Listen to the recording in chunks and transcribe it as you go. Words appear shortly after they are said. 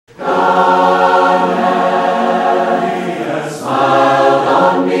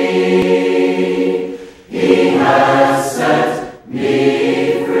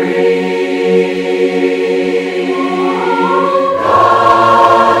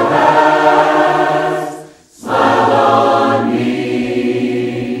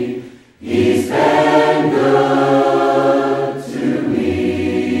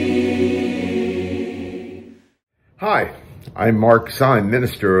Hi, I'm Mark Syme,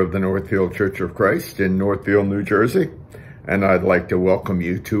 minister of the Northfield Church of Christ in Northfield, New Jersey, and I'd like to welcome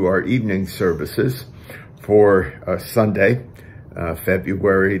you to our evening services for Sunday,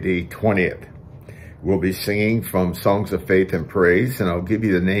 February the 20th. We'll be singing from Songs of Faith and Praise, and I'll give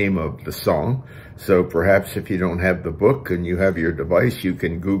you the name of the song. So perhaps if you don't have the book and you have your device, you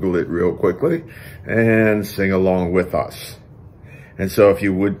can Google it real quickly and sing along with us. And so if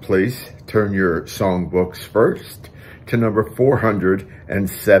you would please turn your song books first to number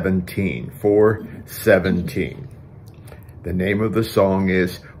 417, 417. The name of the song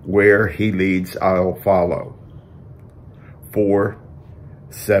is Where He Leads, I'll Follow,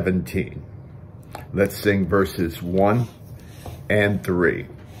 417. Let's sing verses 1 and 3.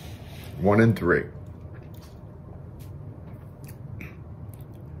 1 and 3.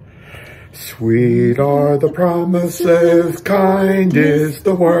 Sweet are the promises, kind is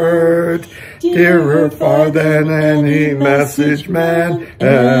the word, dearer far than any message man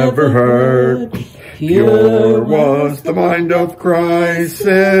ever heard. Pure was the mind of Christ,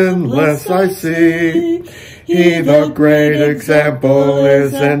 sinless I see. He the great example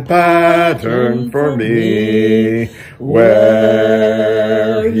is and pattern for me.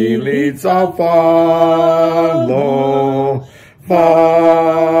 Where he leads, I'll follow.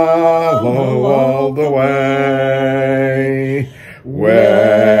 Follow all the way.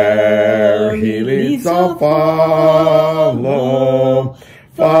 Where he leads, I'll follow.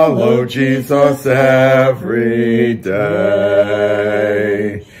 Follow Jesus every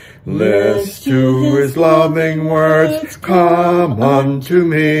day. List to his loving words, come unto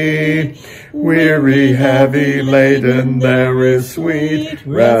me. Weary, heavy laden, there is sweet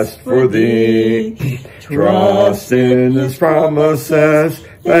rest for thee. Trust in his promises,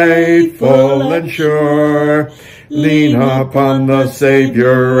 faithful and sure. Lean upon the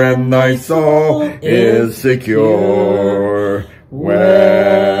Savior and thy soul is secure.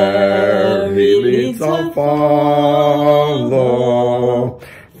 Where he leads, I'll follow.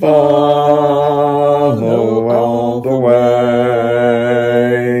 Follow all the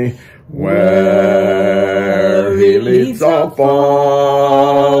way. Where he leads, I'll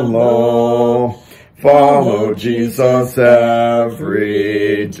follow. Follow Jesus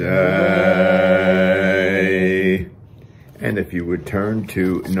every day. And if you would turn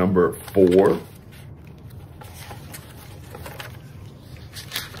to number 4.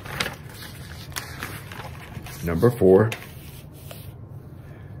 Number 4.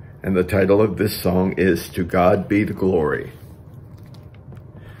 And the title of this song is To God Be the Glory.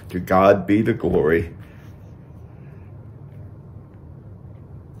 To God be the glory.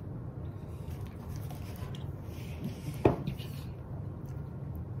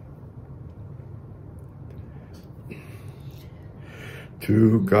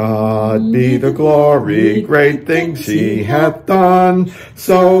 To God be the glory, great things he hath done.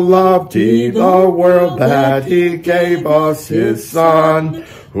 So loved he the world that he gave us his Son,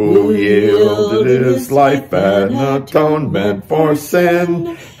 who yielded his life an atonement for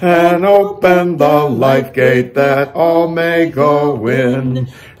sin, and opened the life gate that all may go in.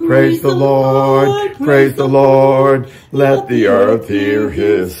 Praise the Lord, praise the Lord, let the earth hear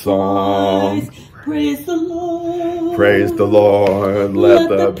his song. Praise the Lord. Praise the Lord, let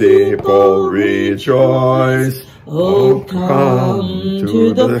the people rejoice. Oh, come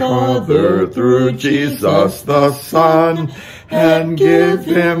to the Father through Jesus the Son, and give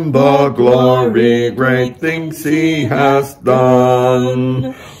him the glory, great things he has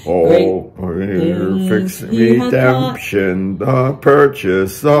done. Oh, perfect redemption, the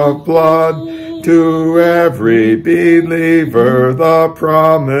purchase of blood, to every believer the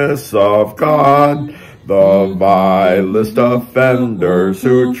promise of God. The vilest offenders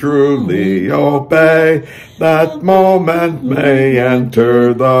who truly obey, that moment may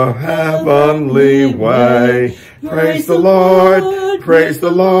enter the heavenly way. Praise the Lord, praise the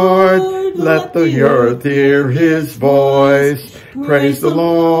Lord, let the earth hear his voice. Praise the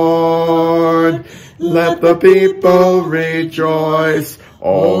Lord, let the people rejoice.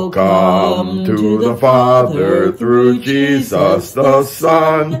 Oh, come to the Father through Jesus the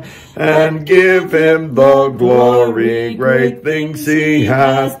Son, and give him the glory. Great things he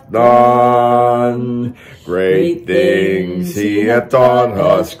hath done. Great things he hath taught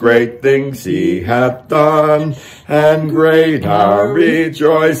us, great things he hath done, and great our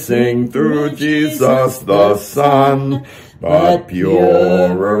rejoicing through Jesus the Son. But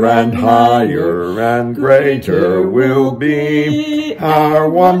purer and higher and greater will be our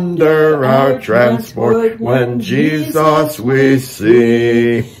wonder, our transport, when Jesus we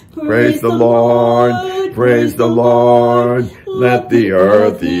see. Praise the Lord, praise the Lord, let the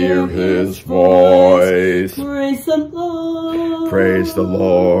earth hear his voice. Praise the Lord, praise the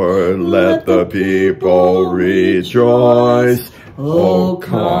Lord, let the people rejoice. Oh,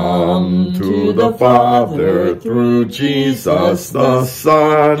 come to the Father through Jesus the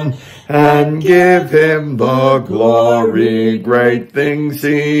Son, and give him the glory. Great things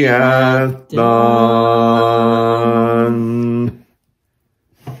he hath done.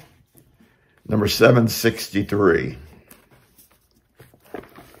 Number 763.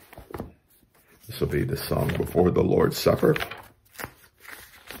 This will be the song before the Lord's Supper.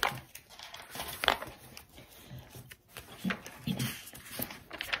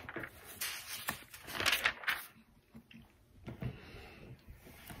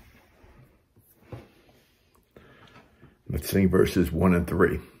 Let's sing verses 1 and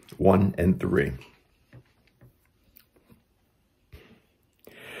 3. 1 and 3.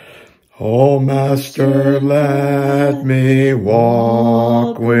 O Master, let me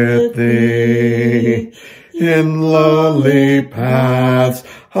walk with thee in lowly paths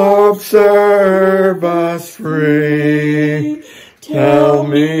of service free. Tell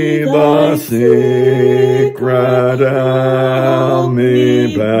me the secret, help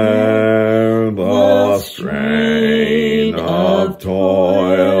me bear the strain of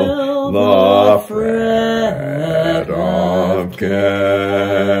toil, the fret of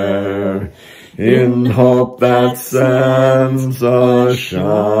care, in hope that sends a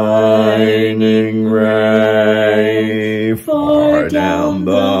shining ray far down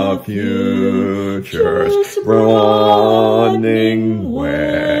the future's broadening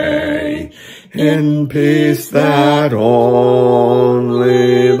way, in peace that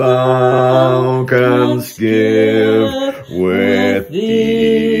only thou canst give. With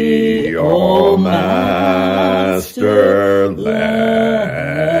thee, O Master,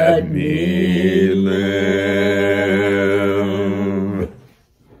 let me live.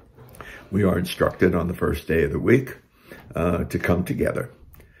 We are instructed on the first day of the week to come together.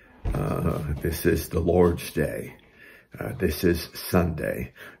 This is the Lord's Day. This is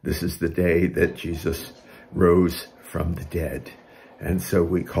Sunday. This is the day that Jesus rose from the dead. And so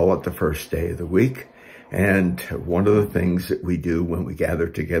we call it the first day of the week. And one of the things that we do when we gather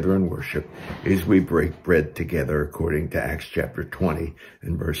together in worship is we break bread together according to Acts chapter 20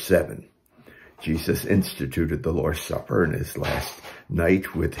 and verse 7. Jesus instituted the Lord's Supper in his last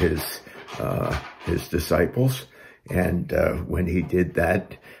night with his disciples. And when he did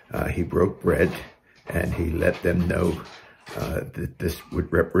that, he broke bread and he let them know that this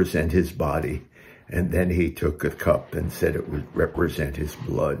would represent his body. And then he took a cup and said it would represent his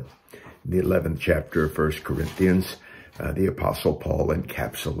blood. In the 11th chapter of 1 Corinthians, the Apostle Paul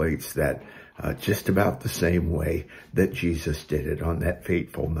encapsulates that just about the same way that Jesus did it on that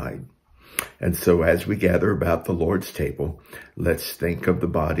fateful night. And so as we gather about the Lord's table, let's think of the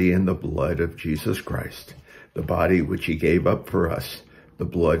body and the blood of Jesus Christ, the body which he gave up for us, the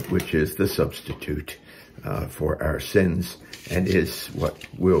blood which is the substitute for our sins and is what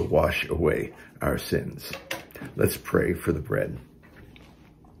will wash away our sins. Let's pray for the bread.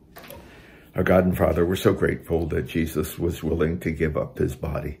 Our God and Father, we're so grateful that Jesus was willing to give up his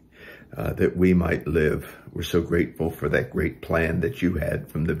body, that we might live. We're so grateful for that great plan that you had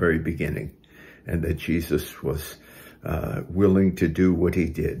from the very beginning, and that Jesus was willing to do what he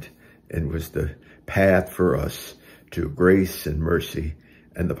did and was the path for us to grace and mercy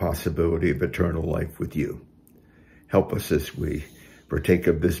and the possibility of eternal life with you. Help us as we partake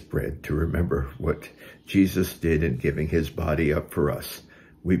of this bread to remember what Jesus did in giving his body up for us.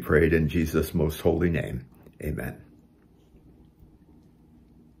 We pray it in Jesus' most holy name. Amen.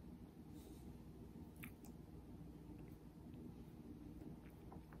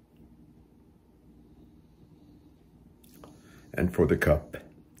 And for the cup,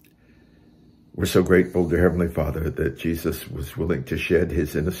 we're so grateful, dear Heavenly Father, that Jesus was willing to shed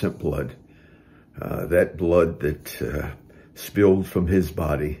his innocent blood, that blood that spilled from his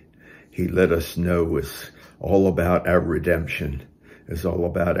body. He let us know is all about our redemption, is all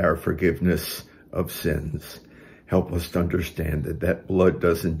about our forgiveness of sins. Help us to understand that that blood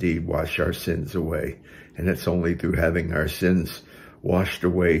does indeed wash our sins away. And it's only through having our sins washed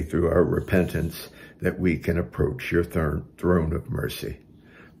away through our repentance that we can approach your throne of mercy.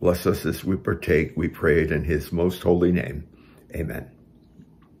 Bless us as we partake. We pray it in his most holy name. Amen.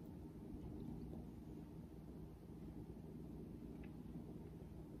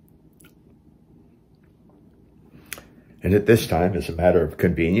 And at this time, as a matter of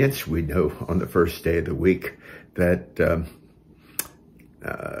convenience, we know on the first day of the week that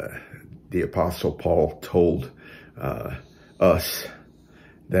the Apostle Paul told us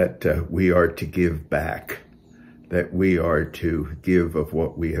that we are to give back, that we are to give of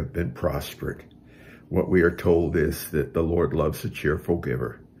what we have been prospered. What we are told is that the Lord loves a cheerful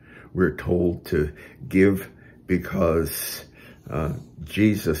giver. We're told to give because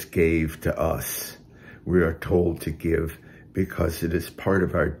Jesus gave to us. We are told to give because it is part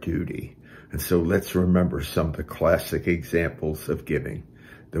of our duty. And so let's remember some of the classic examples of giving.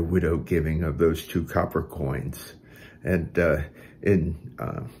 The widow giving of those 2 copper coins. And in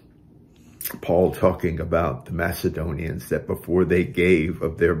Paul talking about the Macedonians, that before they gave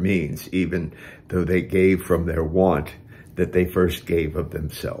of their means, even though they gave from their want, that they first gave of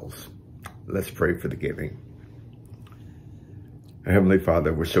themselves. Let's pray for the giving. Our Heavenly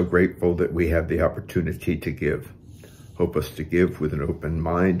Father, we're so grateful that we have the opportunity to give. Help us to give with an open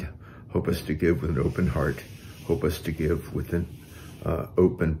mind. Help us to give with an open heart. Help us to give with an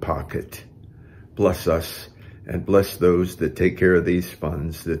open pocket. Bless us and bless those that take care of these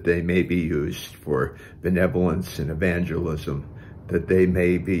funds, that they may be used for benevolence and evangelism, that they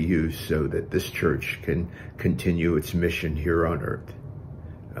may be used so that this church can continue its mission here on earth.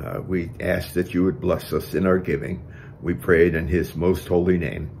 We ask that you would bless us in our giving. We pray it in his most holy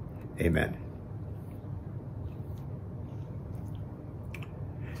name. Amen.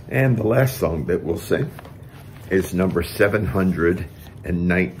 And the last song that we'll sing is number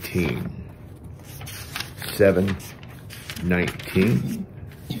 719. 719.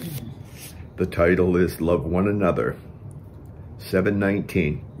 The title is Love One Another.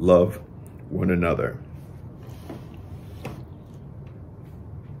 719, Love One Another.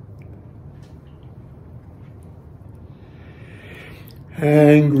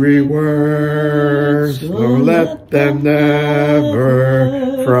 Angry words, oh, let them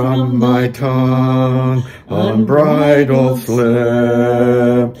never from my tongue unbridled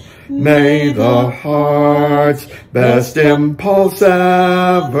slip. May the heart's best impulse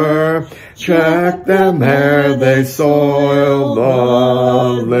ever check them ere they soil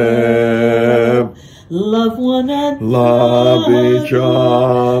the lip. Love one another. Love each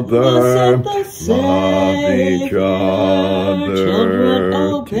other. Love each other. Children,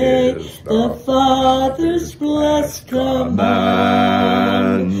 obey 'Tis the Father's blessed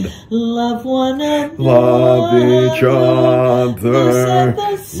command. Love one another. Love each other.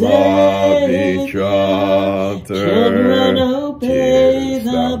 Love each other. Children, obey 'Tis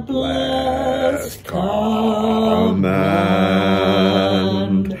the blessed command.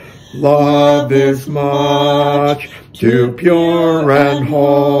 Love is much too pure and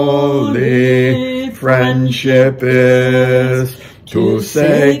holy. Friendship is too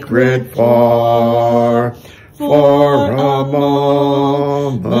sacred for a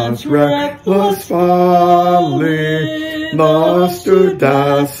moment's reckless folly, thus to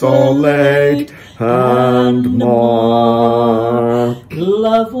desolate and mourn.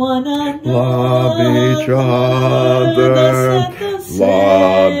 Love one another. Love each other.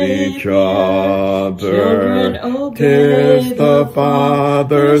 Love each other. 'Tis the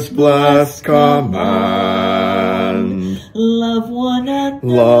Father's blessed command. Love one another.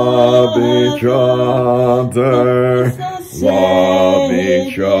 Love each other. Love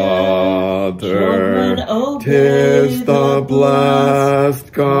each other. 'Tis the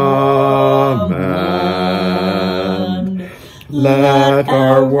blessed command. Let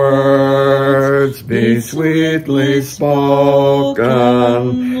our words be sweetly spoken.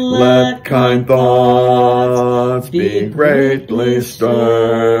 Let kind thoughts be greatly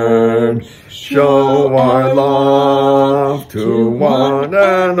stirred. Show our love to one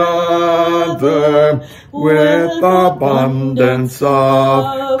another with abundance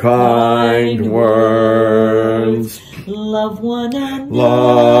of kind words. Love one another.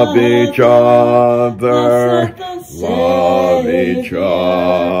 Love each other. Love each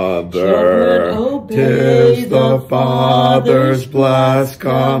other. 'Tis the Father's blessed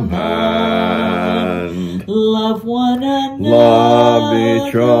command. Love one another. Love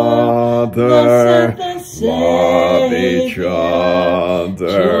each other. Love each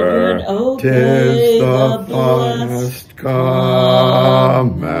other. 'Tis the blessed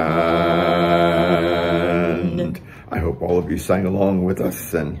command. you sang along with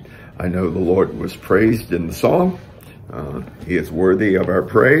us, and I know the Lord was praised in the song. He is worthy of our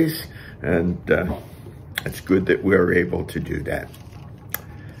praise, and it's good that we're able to do that.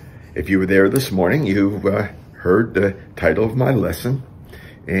 If you were there this morning, you heard the title of my lesson,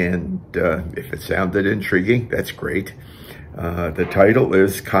 and if it sounded intriguing, that's great. The title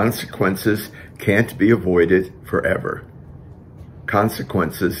is Consequences Can't Be Avoided Forever.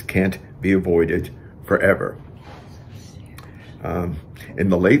 Consequences can't be avoided forever. In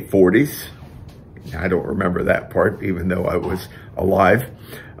the late 40s, I don't remember that part, even though I was alive,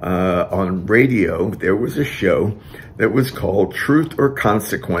 on radio, there was a show that was called Truth or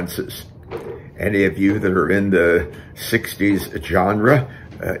Consequences. Any of you that are in the 60s genre,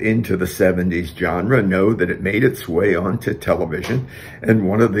 into the 70s genre, know that it made its way onto television. And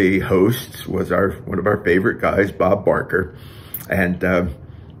one of the hosts was one of our favorite guys, Bob Barker. And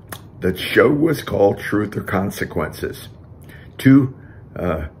the show was called Truth or Consequences. Two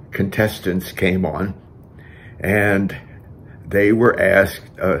contestants came on, and they were asked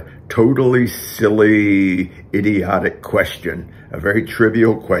a totally silly, idiotic question, a very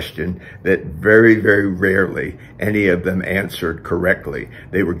trivial question that very, very rarely any of them answered correctly.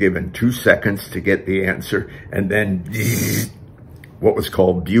 They were given 2 seconds to get the answer, and then what was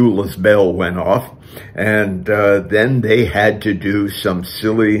called Beulah's bell went off, and then they had to do some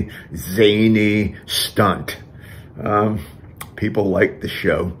silly, zany stunt. People liked the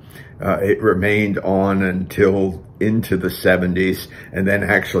show. It remained on until into the 70s, and then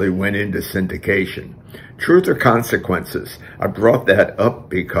actually went into syndication. Truth or Consequences? I brought that up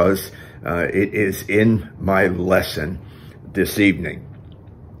because it is in my lesson this evening.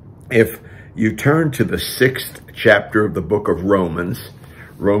 If you turn to the 6th chapter of the book of Romans,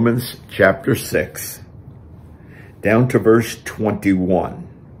 Romans chapter 6, down to verse 21.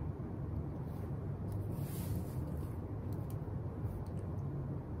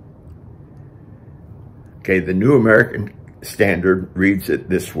 Okay, the New American Standard reads it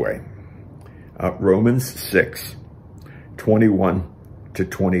this way. Romans 6, 21 to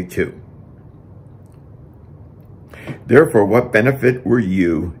 22. Therefore, what benefit were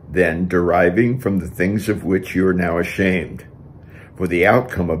you then deriving from the things of which you are now ashamed? For the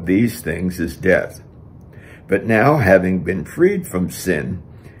outcome of these things is death. But now, having been freed from sin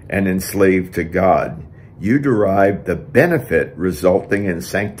and enslaved to God, you derive the benefit resulting in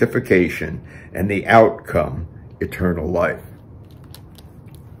sanctification and the outcome, eternal life.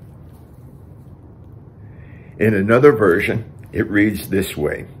 In another version, it reads this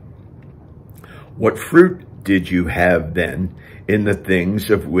way. What fruit did you have then in the things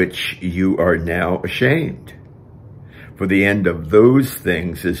of which you are now ashamed? For the end of those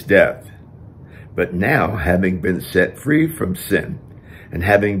things is death. But now, having been set free from sin and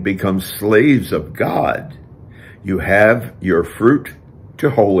having become slaves of God, you have your fruit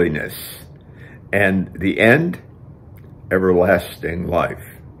to holiness, and the end, everlasting life.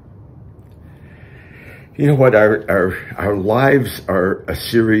 You know what? Our lives are a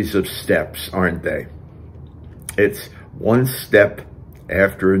series of steps, aren't they? It's one step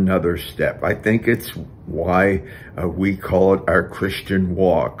after another step. I think it's why we call it our Christian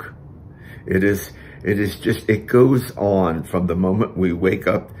walk. It goes on from the moment we wake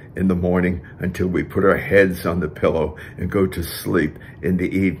up in the morning until we put our heads on the pillow and go to sleep in the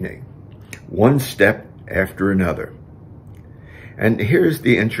evening. One step after another. And here's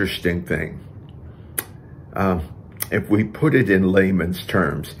the interesting thing. If we put it in layman's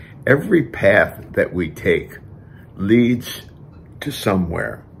terms, every path that we take leads to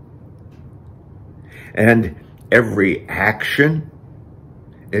somewhere. And every action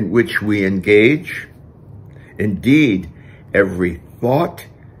in which we engage, indeed, every thought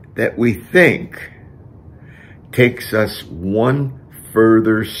that we think, takes us one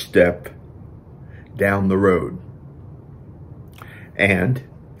further step down the road. And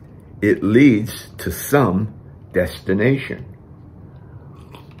it leads to some destination.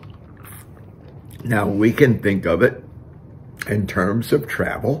 Now, we can think of it in terms of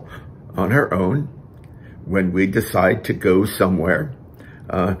travel on our own. When we decide to go somewhere,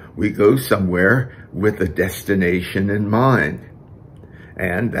 we go somewhere with a destination in mind.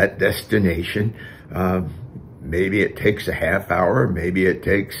 And that destination, maybe it takes a half hour, maybe it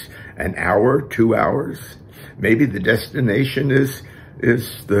takes an hour, 2 hours. Maybe the destination is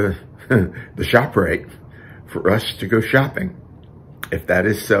the shop rate for us to go shopping. If that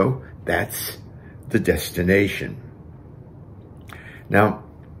is so, that's the destination. Now,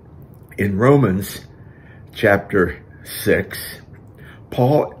 in Romans chapter 6,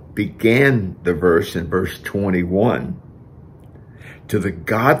 Paul began the verse in verse 21. To the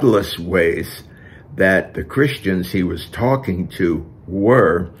godless ways, that the Christians he was talking to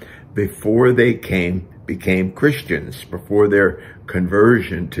were before they became Christians, before their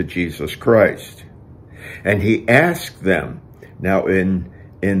conversion to Jesus Christ. And he asked them, now in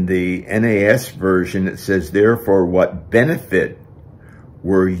the NAS version, it says, therefore, what benefit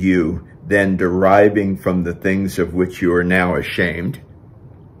were you then deriving from the things of which you are now ashamed?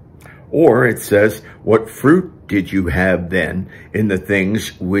 Or it says, what fruit did you have then in the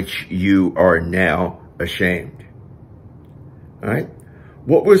things which you are now ashamed? All right?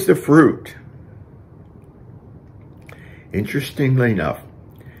 What was the fruit? Interestingly enough,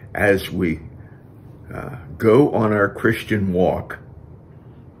 as we go on our Christian walk,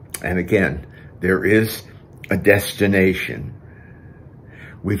 and again, there is a destination,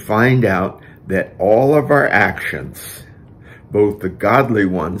 we find out that all of our actions, both the godly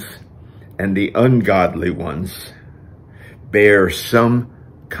ones and the ungodly ones, bear some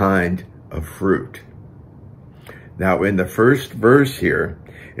kind of fruit. Now, in the first verse here,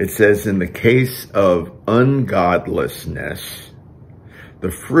 it says, in the case of ungodlessness,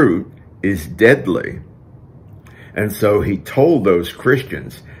 the fruit is deadly. And so he told those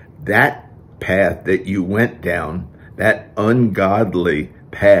Christians, that path that you went down, that ungodly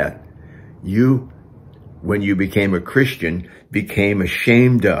path, you, when you became a Christian, became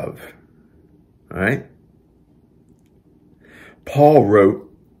ashamed of. All right? Paul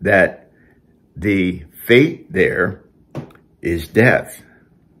wrote that the fate there is death.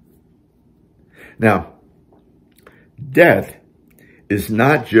 Now, death is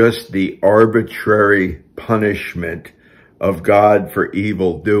not just the arbitrary punishment of God for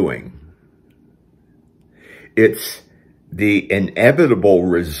evil doing. It's the inevitable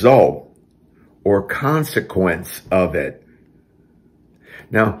result or consequence of it.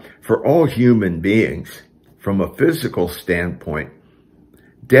 Now, for all human beings, from a physical standpoint,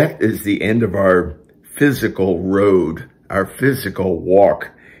 death is the end of our physical road, our physical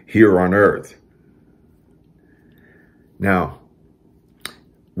walk here on earth. Now,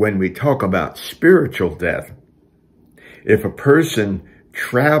 when we talk about spiritual death, if a person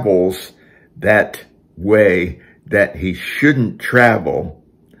travels that way that he shouldn't travel,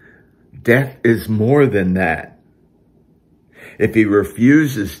 death is more than that. If he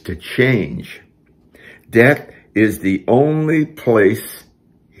refuses to change, death is the only place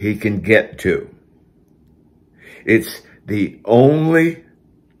he can get to. It's the only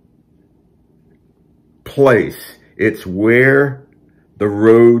place. It's where the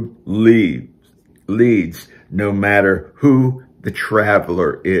road leads, no matter who the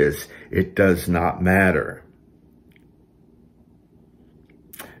traveler is. It does not matter.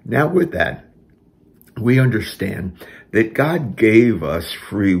 Now with that, we understand that God gave us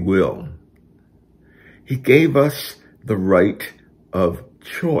free will. He gave us the right of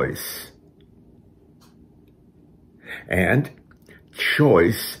choice. And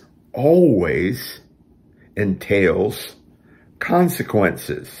choice always entails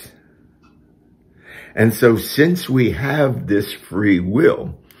consequences. And so since we have this free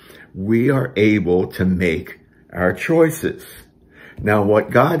will, we are able to make our choices. Now, what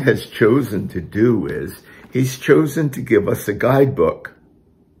God has chosen to do is he's chosen to give us a guidebook.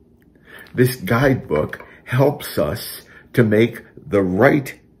 This guidebook helps us to make the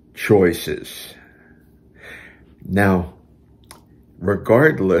right choices. Now,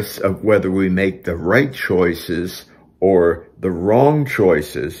 regardless of whether we make the right choices or the wrong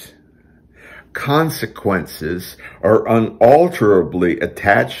choices, consequences are unalterably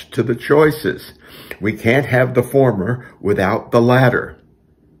attached to the choices. We can't have the former without the latter.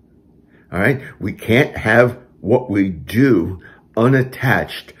 All right? We can't have what we do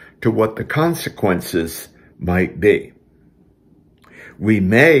unattached to what the consequences might be. We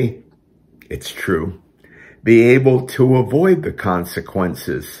may, it's true, be able to avoid the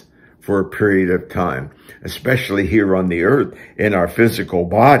consequences for a period of time, especially here on the earth in our physical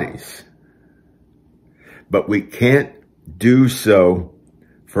bodies. But we can't do so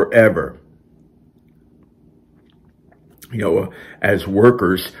forever. You know, as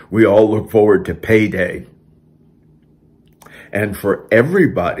workers, we all look forward to payday. And for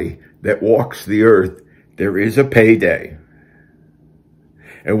everybody that walks the earth, there is a payday.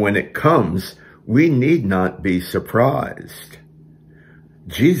 And when it comes, we need not be surprised.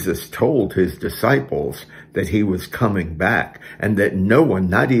 Jesus told his disciples that he was coming back and that no one,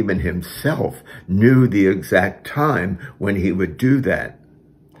 not even himself, knew the exact time when he would do that.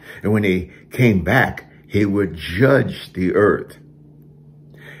 And when he came back, he would judge the earth.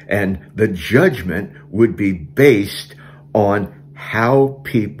 And the judgment would be based on how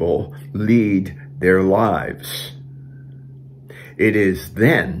people lead their lives. It is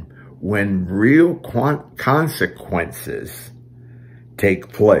then when real consequences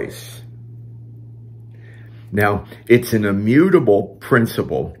take place. Now, it's an immutable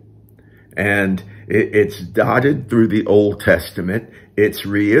principle, and it's dotted through the Old Testament. It's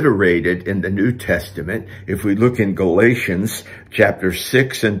reiterated in the New Testament. If we look in Galatians chapter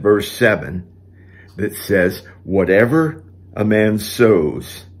 6 and verse 7, that says, whatever a man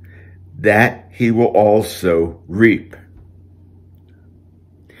sows, that he will also reap.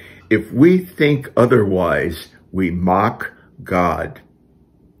 If we think otherwise, we mock God.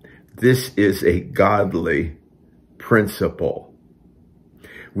 This is a godly principle.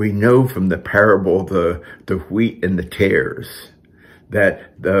 We know from the parable, the wheat and the tares,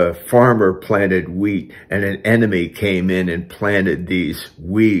 that the farmer planted wheat and an enemy came in and planted these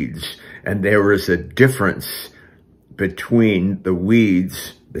weeds. And there was a difference between the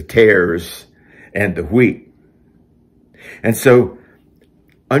weeds, the tares, and the wheat. And so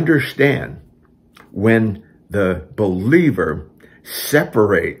understand, when the believer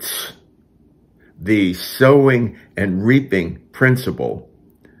separates the sowing and reaping principle,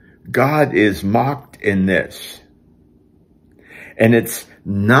 God is mocked in this. And it's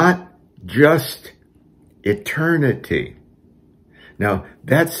not just eternity. Now,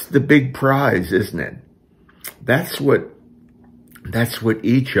 that's the big prize, isn't it? That's what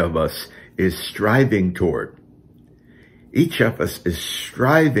each of us is striving toward. Each of us is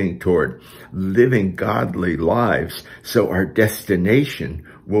striving toward living godly lives, so our destination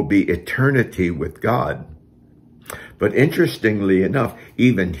will be eternity with God. But interestingly enough,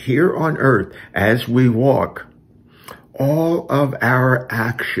 even here on earth, as we walk, all of our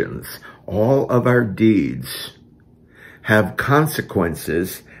actions, all of our deeds have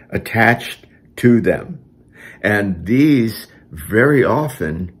consequences attached to them. And these very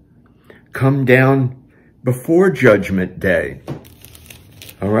often come down before Judgment Day.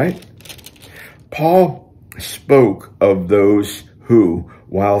 All right? Paul spoke of those who,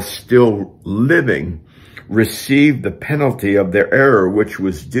 while still living, received the penalty of their error, which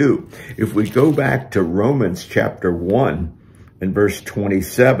was due. If we go back to Romans chapter 1 and verse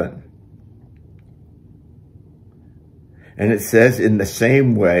 27, and it says, in the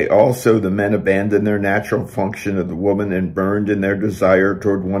same way, also the men abandoned their natural function of the woman and burned in their desire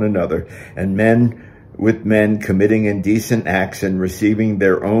toward one another, and men with men committing indecent acts and receiving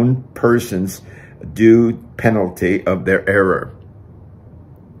their own persons due penalty of their error.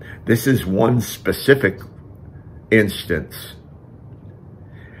 This is one specific instance.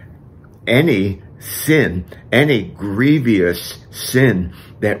 Any sin, any grievous sin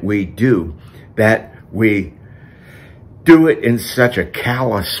that we do it in such a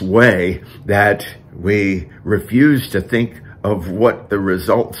callous way that we refuse to think of what the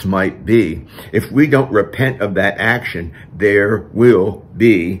results might be. If we don't repent of that action, there will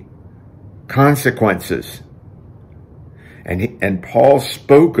be consequences. And Paul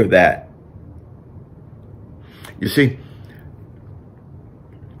spoke of that. You see,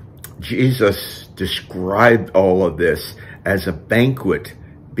 Jesus described all of this as a banquet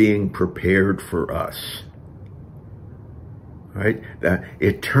being prepared for us. Right? The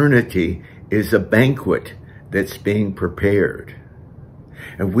eternity is a banquet that's being prepared.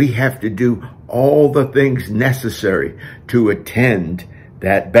 And we have to do all the things necessary to attend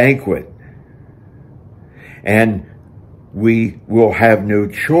that banquet. And we will have no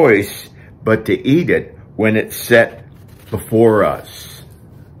choice but to eat it when it's set before us.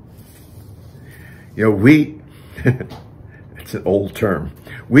 You know, it's an old term.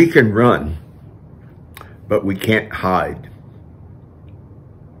 We can run, but we can't hide.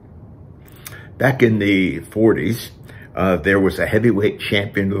 Back in the 40s, there was a heavyweight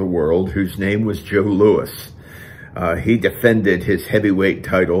champion of the world whose name was Joe Louis. He defended his heavyweight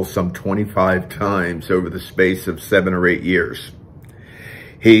title some 25 times over the space of 7 or 8 years.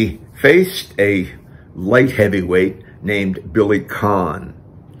 He faced a light heavyweight named Billy Conn.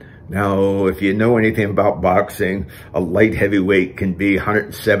 Now, if you know anything about boxing, a light heavyweight can be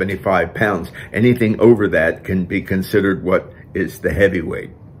 175 pounds. Anything over that can be considered what is the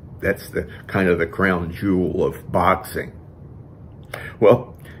heavyweight. That's the kind of the crown jewel of boxing.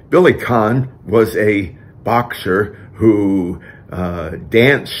 Well, Billy Conn was a boxer who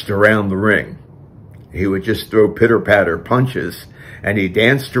danced around the ring. He would just throw pitter-patter punches, and he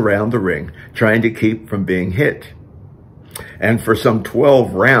danced around the ring trying to keep from being hit. And for some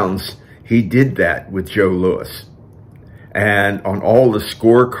 12 rounds, he did that with Joe Louis. And on all the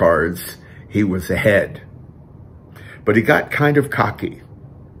scorecards, he was ahead. But he got kind of cocky.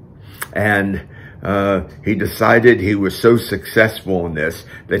 And he decided he was so successful in this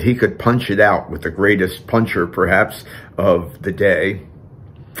that he could punch it out with the greatest puncher, perhaps, of the day.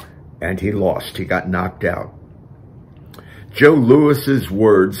 and he lost. He got knocked out. Joe Louis's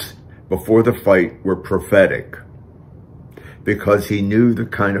words before the fight were prophetic because he knew the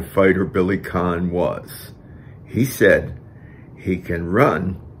kind of fighter Billy Conn was. He said he can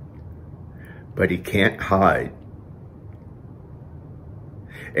run, but he can't hide.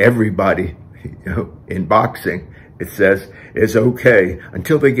 Everybody, in boxing, it says, is okay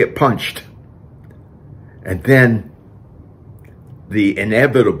until they get punched. And then the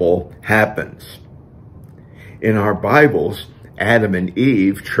inevitable happens. In our Bibles, Adam and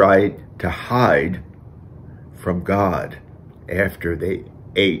Eve tried to hide from God after they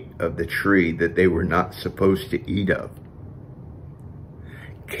ate of the tree that they were not supposed to eat of.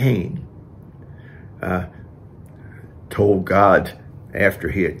 Cain told God after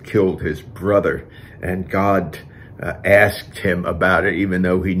he had killed his brother, and God asked him about it, even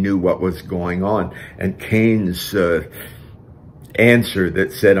though he knew what was going on. And Cain's answer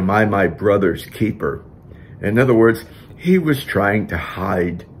that said, "Am I my brother's keeper?" In other words, he was trying to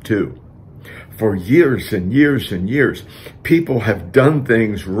hide too. For years and years and years, people have done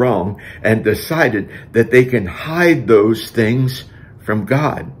things wrong and decided that they can hide those things from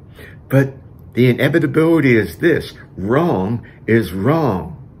God. But the inevitability is this: wrong is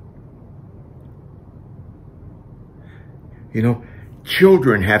wrong. You know,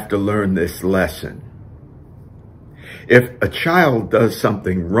 children have to learn this lesson. If a child does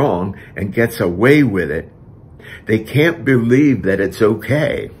something wrong and gets away with it, they can't believe that it's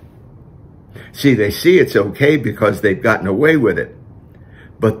okay. See, they see it's okay because they've gotten away with it.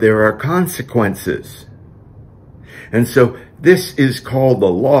 But there are consequences. And so this is called the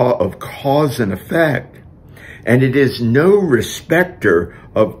law of cause and effect. And it is no respecter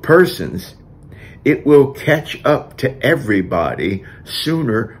of persons. It will catch up to everybody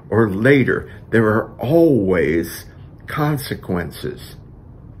sooner or later. There are always consequences.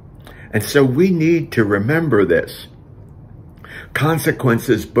 And so we need to remember this.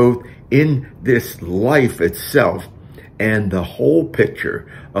 Consequences both in this life itself and the whole picture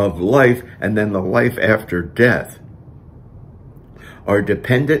of life and then the life after death are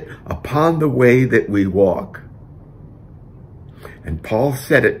dependent upon the way that we walk. And Paul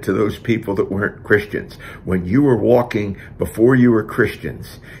said it to those people that weren't Christians. When you were walking before you were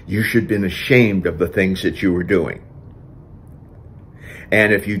Christians, you should have been ashamed of the things that you were doing.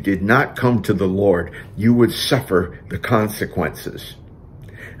 And if you did not come to the Lord, you would suffer the consequences.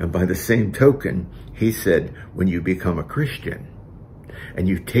 And by the same token, he said, when you become a Christian and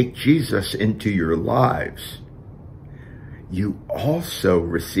you take Jesus into your lives, you also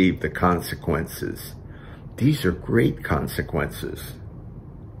receive the consequences. These are great consequences.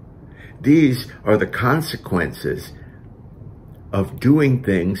 These are the consequences of doing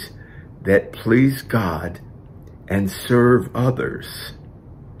things that please God and serve others.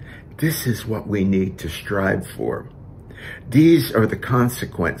 This is what we need to strive for. These are the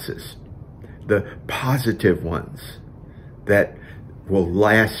consequences, the positive ones that will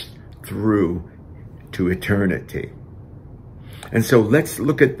last through to eternity. And so let's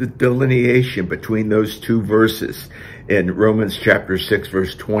look at the delineation between those two verses in Romans chapter 6,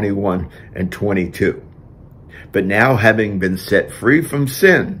 verse 21 and 22. But now, having been set free from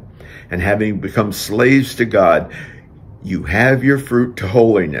sin and having become slaves to God, you have your fruit to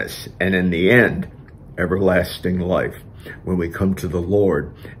holiness, and in the end, everlasting life. When we come to the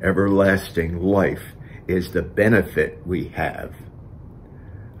Lord, everlasting life is the benefit we have.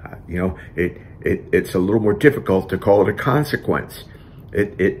 It's a little more difficult to call it a consequence.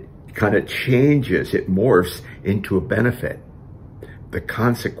 It kind of changes, it morphs into a benefit. The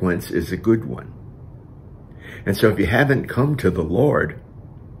consequence is a good one. And so if you haven't come to the Lord,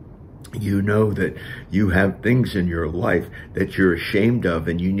 you know that you have things in your life that you're ashamed of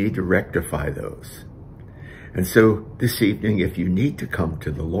and you need to rectify those. And so this evening, if you need to come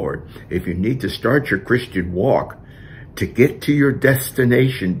to the Lord, if you need to start your Christian walk to get to your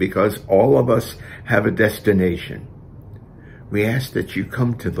destination, because all of us have a destination, we ask that you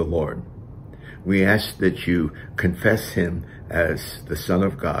come to the Lord. We ask that you confess him as the Son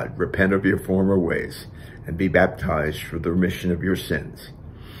of God, repent of your former ways, and be baptized for the remission of your sins.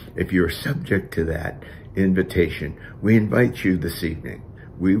 If you're subject to that invitation, we invite you this evening.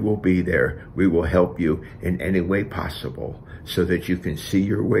 We will be there. We will help you in any way possible so that you can see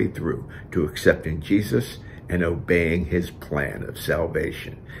your way through to accepting Jesus and obeying his plan of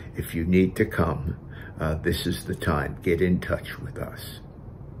salvation. If you need to come, this is the time. Get in touch with us.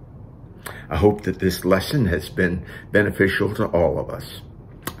 I hope that this lesson has been beneficial to all of us.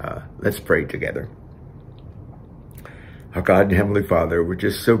 Let's pray together. Our God and Heavenly Father, we're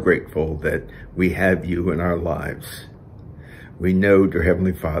just so grateful that we have you in our lives. We know, dear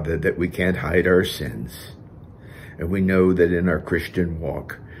Heavenly Father, that we can't hide our sins. And we know that in our Christian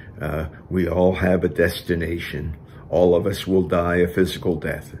walk, we all have a destination. All of us will die a physical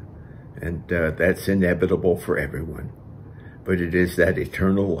death. And that's inevitable for everyone. But it is that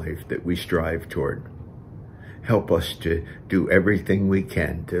eternal life that we strive toward. Help us to do everything we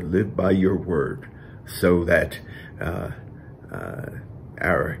can to live by your word so that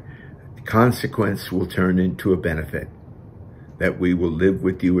our consequence will turn into a benefit, that we will live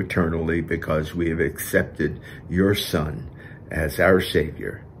with you eternally because we have accepted your Son as our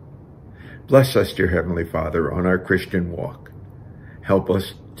Savior. Bless us, dear Heavenly Father, on our Christian walk. Help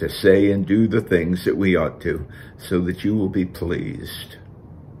us to say and do the things that we ought to so that you will be pleased,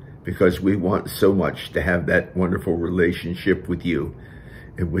 because we want so much to have that wonderful relationship with you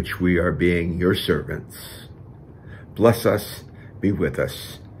in which we are being your servants. Bless us, be with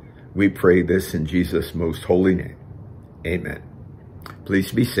us. We pray this in Jesus' most holy name. Amen.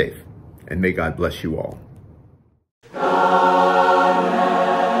 Please be safe, and may God bless you all.